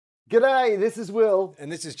G'day, this is Will. And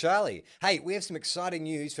this is Charlie. Hey, we have some exciting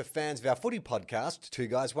news for fans of our footy podcast, Two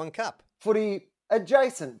Guys, One Cup. Footy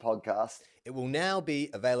adjacent podcast. It will now be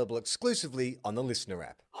available exclusively on the LiSTNR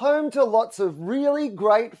app. Home to lots of really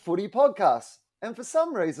great footy podcasts. And for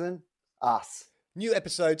some reason, us. New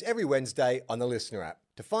episodes every Wednesday on the LiSTNR app.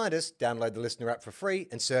 To find us, download the LiSTNR app for free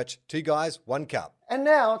and search Two Guys, One Cup. And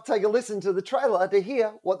now, take a listen to the trailer to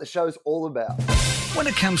hear what the show's all about. When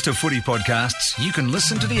it comes to footy podcasts, you can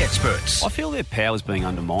listen to the experts. I feel their power's being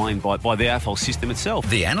undermined by the AFL system itself.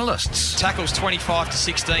 The analysts. Tackles 25 to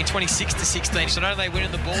 16, 26 to 16, so don't they win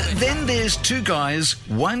in the ball then? Then there's Two Guys,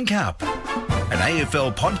 One Cup. An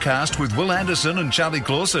AFL podcast with Will Anderson and Charlie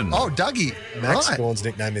Clausen. Oh, Dougie. Max right. Gawn's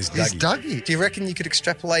nickname is Dougie. Is Dougie. Do you reckon you could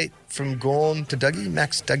extrapolate from Gawn to Dougie?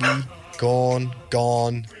 Max, Dougie, Gawn,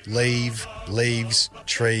 gone, leave, leaves,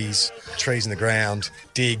 trees in the ground,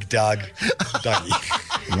 dig, dug,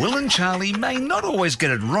 Dougie. Will and Charlie may not always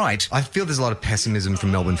get it right. I feel there's a lot of pessimism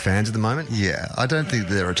from Melbourne fans at the moment. Yeah, I don't think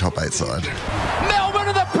they're a top 8 side. Melbourne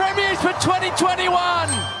are the premiers for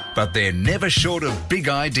 2021! But they're never short of big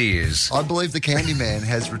ideas. I believe the Candyman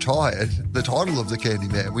has retired the title of the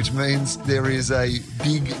Candyman, which means there is a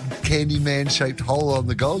big Candyman-shaped hole on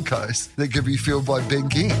the Gold Coast that could be filled by Ben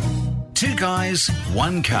King. Two Guys,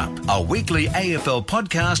 One Cup, a weekly AFL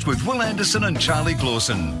podcast with Will Anderson and Charlie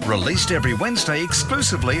Clausen. Released every Wednesday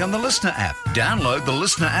exclusively on the LiSTNR app. Download the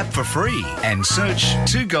LiSTNR app for free and search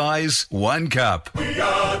Two Guys, One Cup. We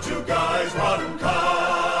are Two Guys, One Cup.